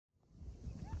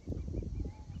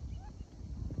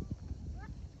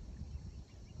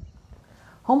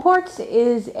HomePorts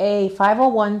is a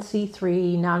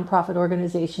 501c3 nonprofit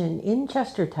organization in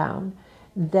Chestertown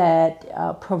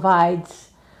that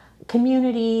provides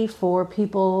community for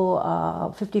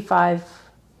people 55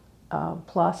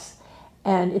 plus,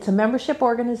 and it's a membership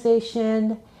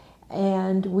organization,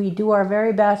 and we do our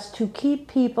very best to keep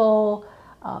people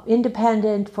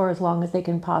independent for as long as they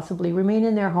can possibly remain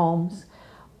in their homes.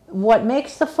 What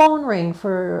makes the phone ring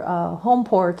for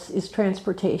HomePorts is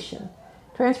transportation.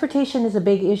 Transportation is a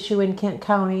big issue in Kent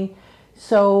County,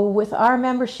 so with our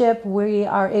membership we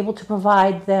are able to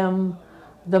provide them,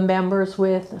 the members,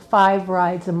 with 5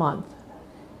 rides a month.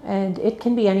 And it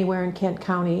can be anywhere in Kent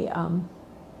County,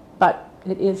 but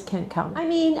it is Kent County. I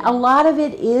mean, a lot of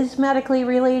it is medically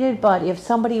related, but if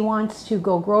somebody wants to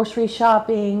go grocery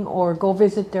shopping or go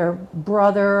visit their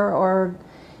brother or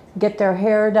get their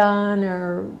hair done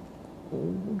or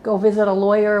go visit a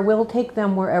lawyer, we'll take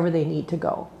them wherever they need to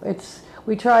go.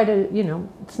 We try to,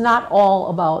 it's not all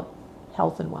about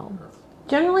health and wellness.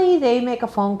 Generally, they make a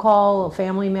phone call, a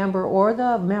family member or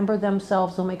the member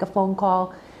themselves will make a phone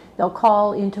call. They'll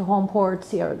call into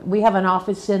HomePorts. We have an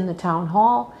office in the town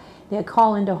hall. They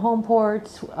call into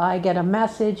HomePorts. I get a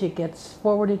message. It gets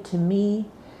forwarded to me.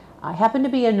 I happen to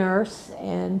be a nurse,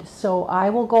 and so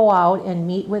I will go out and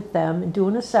meet with them and do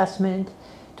an assessment,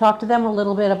 talk to them a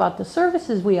little bit about the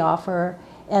services we offer,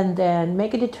 and then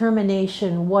make a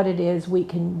determination what it is we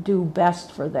can do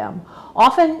best for them.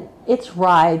 Often it's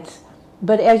rides,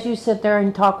 but as you sit there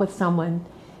and talk with someone,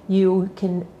 you'll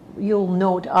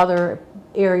note other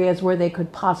areas where they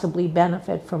could possibly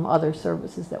benefit from other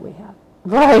services that we have.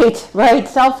 Right.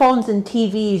 Cell phones and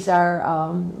TVs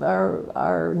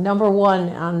are number one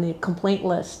on the complaint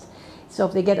list. So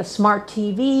if they get a smart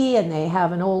TV and they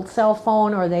have an old cell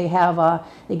phone, or they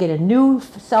get a new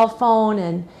cell phone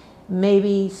and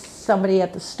maybe somebody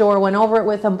at the store went over it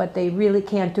with them, but they really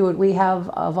can't do it, we have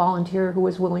a volunteer who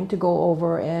is willing to go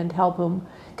over and help them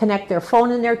connect their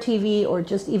phone and their TV, or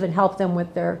just even help them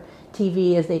with their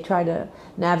TV as they try to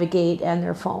navigate, and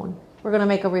their phone. We're going to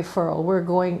make a referral.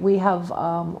 We have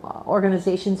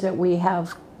organizations that we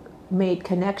have made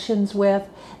connections with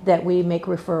that we make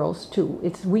referrals to.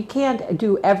 We can't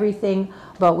do everything,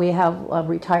 but we have a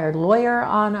retired lawyer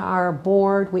on our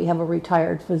board. We have a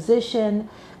retired physician.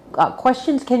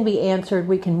 Questions can be answered.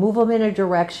 We can move them in a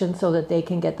direction so that they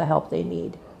can get the help they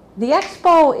need. The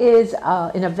expo is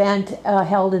an event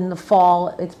held in the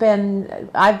fall.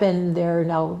 I've been there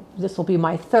now, this will be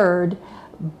my 3rd,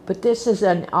 but this is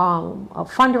a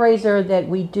fundraiser that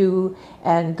we do,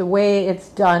 and the way it's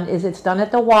done is it's done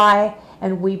at the Y,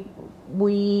 and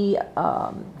we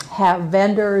have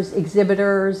vendors,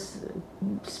 exhibitors,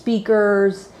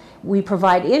 speakers. We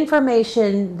provide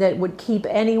information that would keep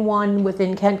anyone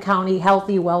within Kent County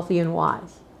healthy, wealthy, and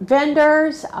wise.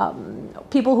 Vendors,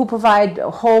 people who provide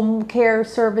home care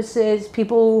services,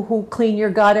 people who clean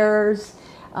your gutters,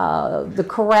 the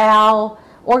corral,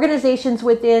 organizations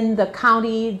within the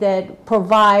county that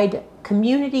provide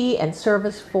community and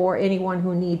service for anyone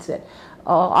who needs it.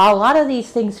 A lot of these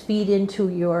things feed into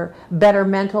your better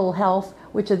mental health,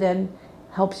 which then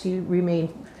helps you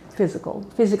remain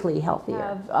physically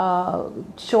healthier.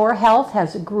 Shore Health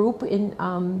has a group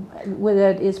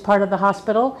that is part of the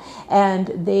hospital,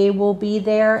 and they will be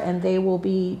there, and they will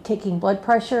be taking blood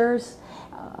pressures.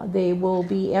 They will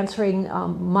be answering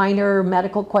minor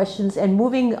medical questions and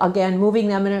moving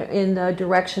them in the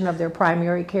direction of their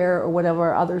primary care or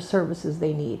whatever other services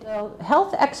they need. The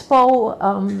Health Expo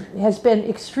has been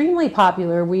extremely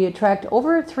popular. We attract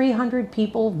over 300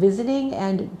 people visiting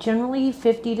and generally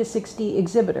 50 to 60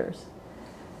 exhibitors.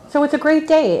 So it's a great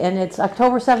day, and it's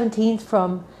October 17th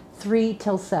from 3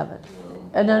 till 7.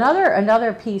 And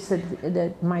another piece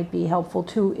that might be helpful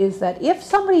too is that if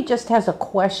somebody just has a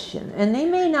question, and they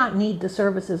may not need the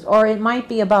services, or it might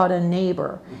be about a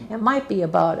neighbor, it might be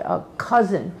about a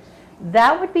cousin,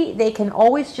 they can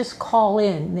always just call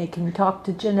in. They can talk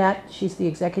to Jeanette, she's the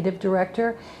executive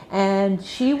director, and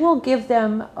she will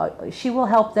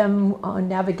help them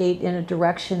navigate in a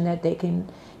direction that they can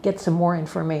get some more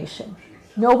information.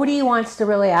 Nobody wants to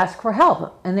really ask for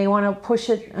help, and they want to push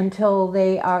it until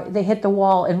they hit the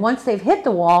wall. And once they've hit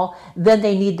the wall, then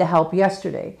they need the help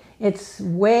yesterday. It's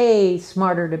way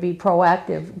smarter to be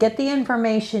proactive. Get the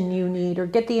information you need, or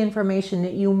get the information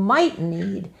that you might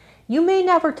need. You may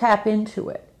never tap into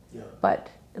it, but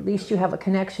at least you have a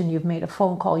connection. You've made a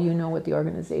phone call. You know what the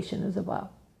organization is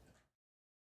about.